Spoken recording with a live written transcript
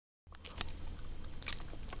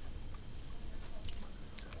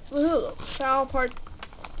Woohoo! Foul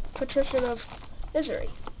partition of misery.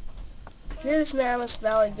 Hear this mammoth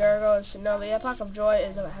valley gurgle is to know the epoch of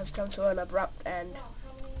joy has come to an abrupt end.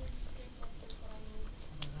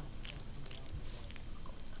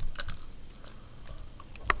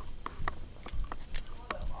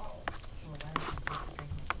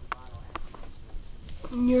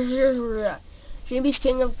 Jimmy's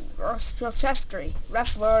king of grotesquerie,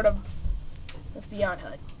 rough lord of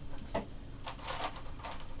beyondhood.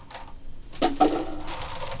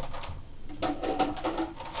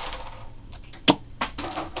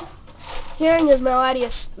 Hearing his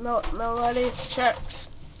melodious chirps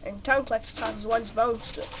and tongue clicks causes one's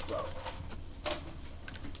bones to explode.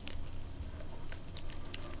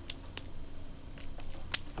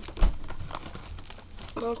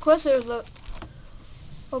 Well, of course there's a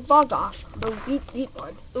bog off, the deep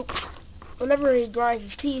one. Oops. Whenever he grinds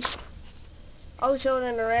his teeth, all the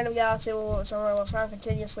children in a random galaxy somewhere will sound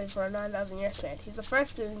continuously for a 9,000 year span. He's the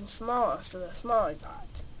first and smallest of the smaller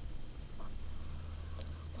gods.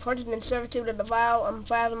 Fortune and servitude of the vile,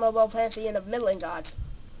 unfathomable pantheon of middling gods,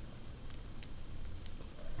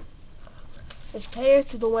 which cater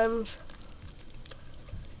to the whims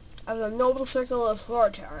of the noble circle of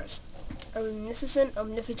authoritarians, a munificent,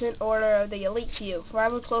 omnipotent order of the elite few,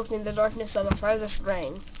 forever cloaked in the darkness of the furthest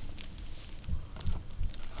reign.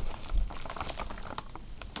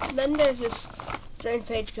 Then there's this strange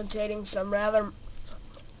page containing some rather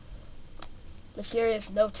mysterious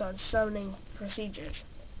notes on summoning procedures.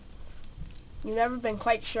 You've never been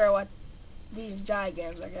quite sure what these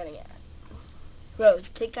diagrams are getting at. Rose,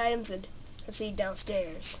 take items and proceed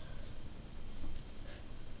downstairs.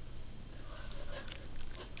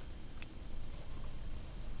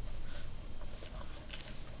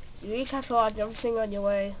 You each have to watch everything on your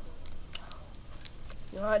way.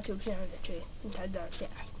 You'll have to observe the tree and head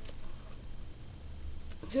downstairs.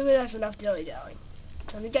 Surely that's enough dilly-dallying.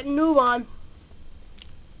 Time to get a move on.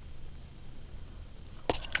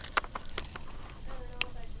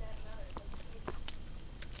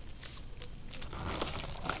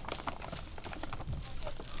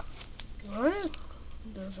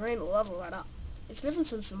 Does rain level that up? It's been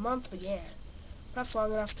since the month began, perhaps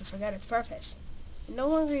long enough to forget its purpose. It no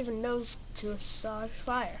longer even knows to assuage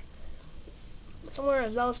fire. Somewhere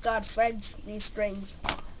a zealous god threads these strings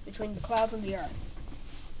between the clouds and the earth,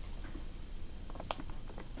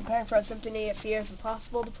 preparing for a symphony it fears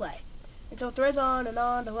impossible to play, until it threads on and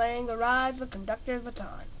on, delaying the rise of the conductor's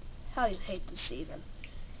baton. How you hate this season.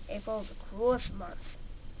 April is the cruelest month.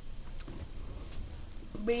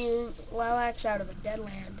 Beating lilacs out of the dead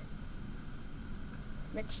land,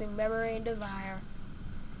 mixing memory and desire,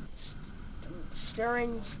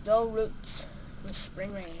 stirring dull roots with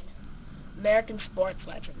spring rain. American sports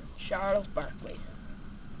legend, Charles Barkley.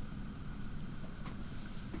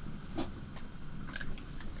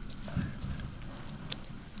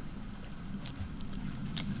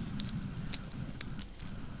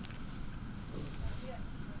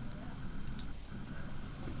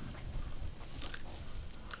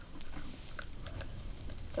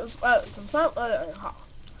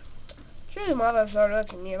 Sure, your mothers are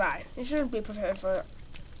looking nearby. You shouldn't be prepared for it.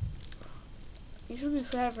 You should be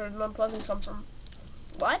prepared for an unpleasant come from...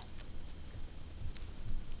 What?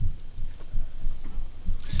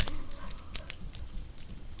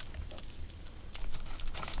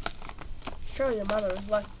 Sure, your mother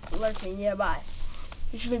is lurking nearby.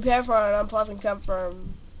 You should be prepared for an unpleasant come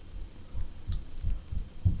from...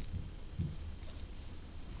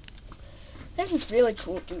 This is really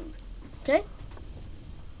cool, dude. Okay?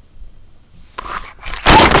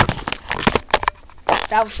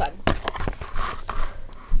 That was fun.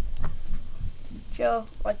 Show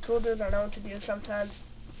what cool dudes are known to do sometimes.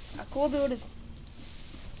 A cool dude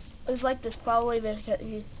is like this probably because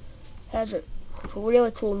he has a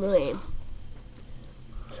really cool name.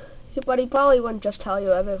 But he probably wouldn't just tell you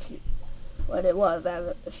what it was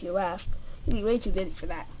if you asked. He'd be way too busy for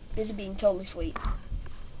that. Busy being totally sweet.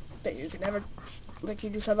 But you could never, like,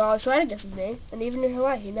 you just have always tried to guess his name, and even in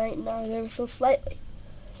Hawaii, he might know there so slightly.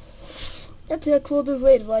 That's a cool dude's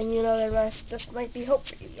way of letting you know there just might be hope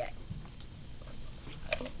for you yet.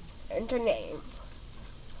 Enter name.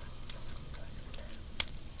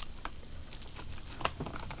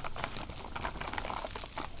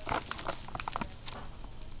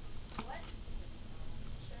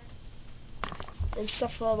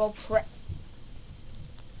 Insufferable prick.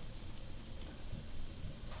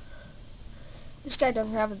 This guy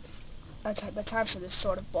doesn't have the time for this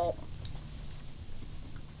sort of bull.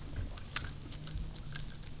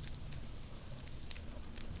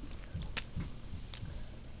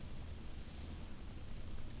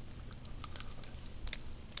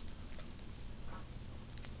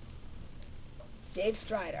 Dave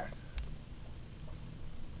Strider.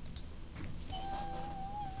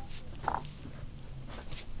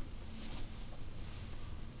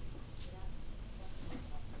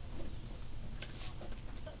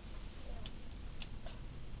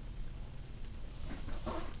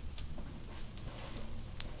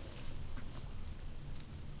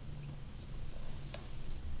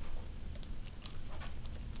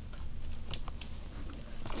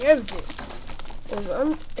 Everything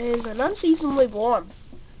is an unseasonably warm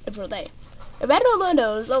April day. A bedroom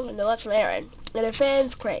window is open to let some air in, and a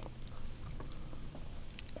fan's crank.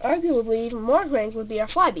 Arguably, even more crank would be our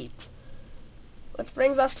fly beats, which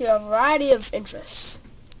brings us to a variety of interests.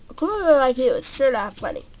 A cooler like you is sure to have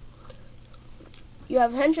plenty. You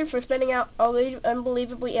have a penchant for spinning out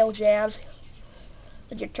unbelievably ill jams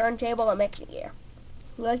with your turntable and mixing gear.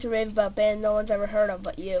 You like to rave about bands no one's ever heard of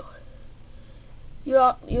but you.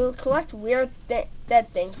 You collect weird dead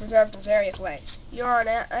things preserved in various ways. You are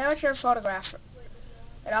an amateur photographer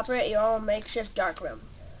and operate your own makeshift darkroom.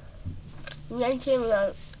 You maintain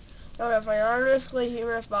a note of earnestly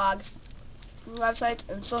humorous blogs, websites,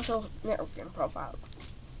 and social networking profiles.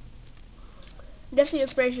 If the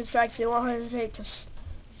inspiration strikes you, won't hesitate to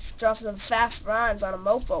drop some fast rhymes on a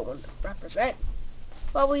mofo and represent.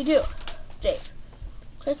 What will you do? Dave.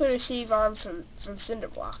 Quickly receive arms from cinder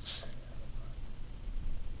blocks.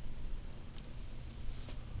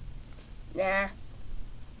 Nah.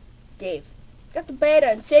 Dave. Get the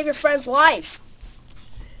beta and save your friend's life.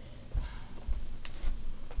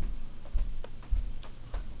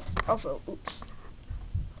 Also, oops.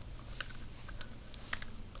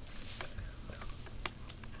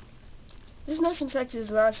 This notion section is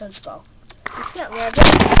nonsensical. You can't land it.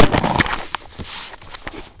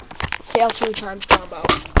 Fail 3 times combo.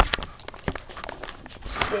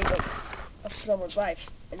 Saving of someone's life.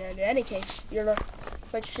 And in any case, you're not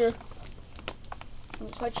quite sure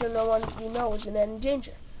no one you know is in any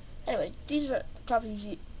danger. Anyway, these are copies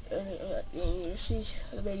you see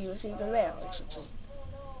the video you received in the mail recently.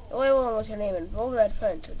 The label one with your name in bold red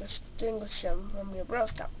pen to distinguish them from your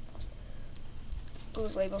bros copies,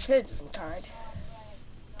 whose label's hidden in kind.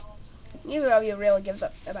 Neither of you really gives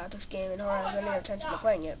up about this game and nor has any intention of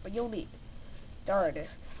playing it, but you'll be darned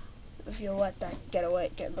if you let that get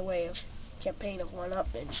in the way of campaign of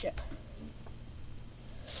one-upmanship.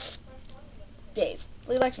 Dave,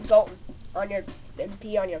 leave like some Dalton on your and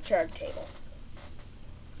pee on your turntable.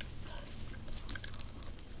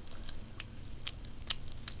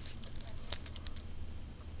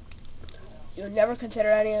 You would never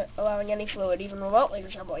consider allowing any fluid, even remotely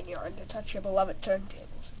resembling urine, to touch your beloved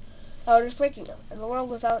turntables. However, just breaking them. In a world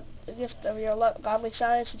without the gift of your godly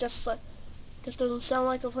science, it just doesn't sound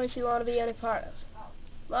like a place you want to be any part of.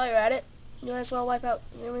 While you're at it, you might as well wipe out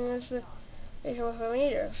your with a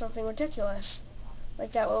meter or something ridiculous.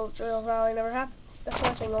 Like that will probably never happen. That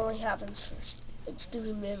sort of thing only happens in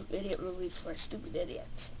stupid idiot movies for stupid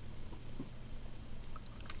idiots.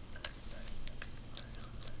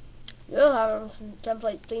 You'll have a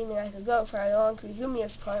template theme I could go for a long for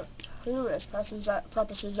humorous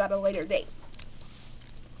purposes at a later date.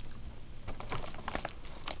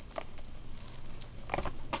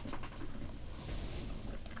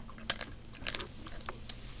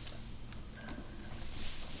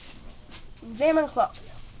 Examine closely.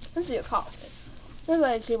 This is your coffee. This is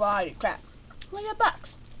why you see why I do crap. Look at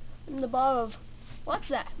bucks. In the ball of what's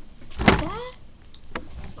that? That?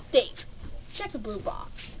 Dave, check the blue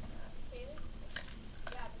box.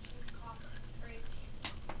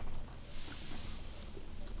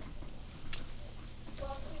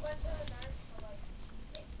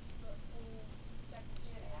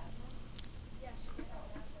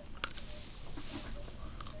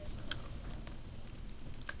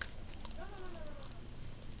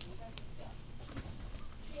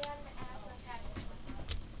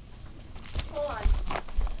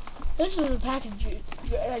 This is a package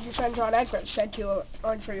your friend John Edwards sent you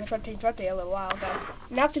on for your 13th birthday a little while ago.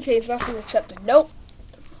 It now contains nothing except a note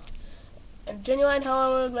and genuine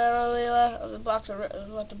hollow merrily of the box of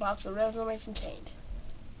what the box originally contained.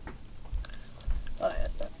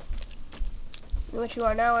 Which you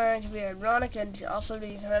are now wearing to be ironic and also to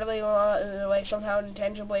be incredibly in a way somehow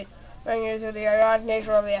intangibly bringing you to the ironic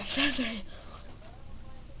nature of the accessory.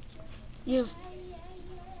 You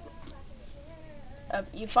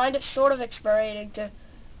find it sort of exasperating to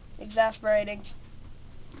explain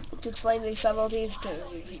these subtleties to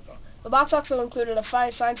these people. The box also included a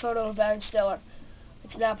signed photo of Ben Stiller,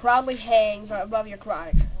 which now proudly hangs above your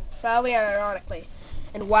chronics, proudly and ironically.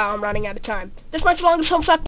 And wow, I'm running out of time. This much longer, Homestuck.